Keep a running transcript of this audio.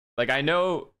Like, I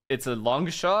know it's a long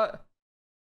shot.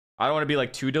 I don't want to be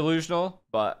like too delusional,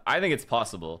 but I think it's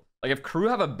possible. Like, if Crew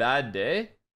have a bad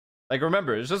day, like,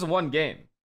 remember, it's just one game.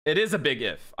 It is a big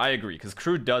if. I agree, because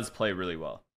Crew does play really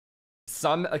well.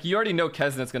 Like, you already know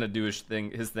Kesnet's gonna do his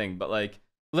thing, but like,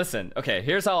 listen, okay,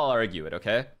 here's how I'll argue it,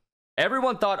 okay?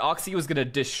 Everyone thought Oxy was gonna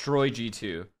destroy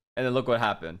G2, and then look what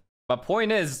happened. My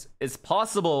point is, it's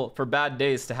possible for bad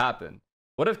days to happen.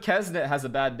 What if Kesnet has a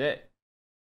bad day?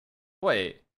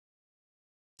 Wait.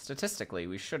 Statistically,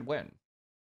 we should win.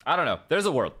 I don't know. There's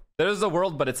a world. There's a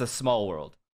world, but it's a small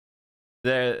world.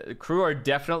 The Crew are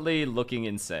definitely looking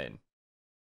insane.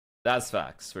 That's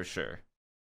facts, for sure.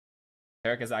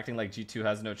 Tarik is acting like G2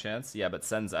 has no chance. Yeah, but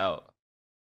Sen's out.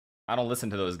 I don't listen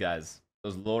to those guys.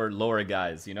 Those lower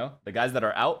guys, you know? The guys that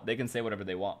are out, they can say whatever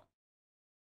they want.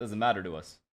 Doesn't matter to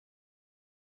us.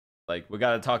 Like, we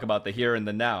gotta talk about the here and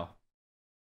the now.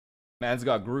 Man's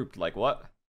got grouped. Like, what?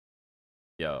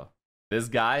 Yo, this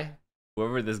guy,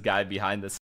 whoever this guy behind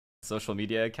this social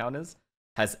media account is,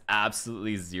 has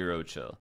absolutely zero chill.